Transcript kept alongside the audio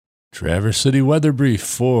Traverse City Weather Brief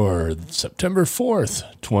for September 4th,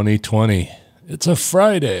 2020. It's a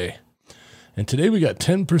Friday, and today we got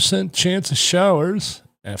 10% chance of showers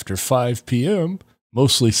after 5 p.m.,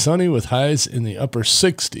 mostly sunny with highs in the upper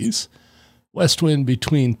 60s, west wind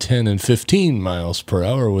between 10 and 15 miles per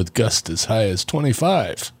hour with gusts as high as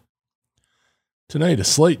 25. Tonight, a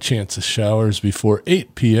slight chance of showers before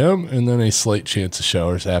 8 p.m., and then a slight chance of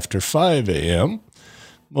showers after 5 a.m.,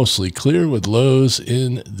 mostly clear with lows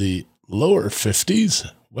in the lower 50s,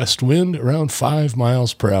 west wind around 5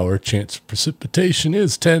 miles per hour. Chance of precipitation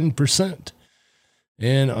is 10%.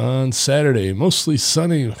 And on Saturday, mostly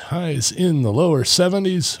sunny with highs in the lower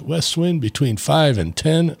 70s, west wind between 5 and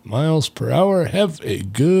 10 miles per hour. Have a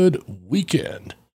good weekend.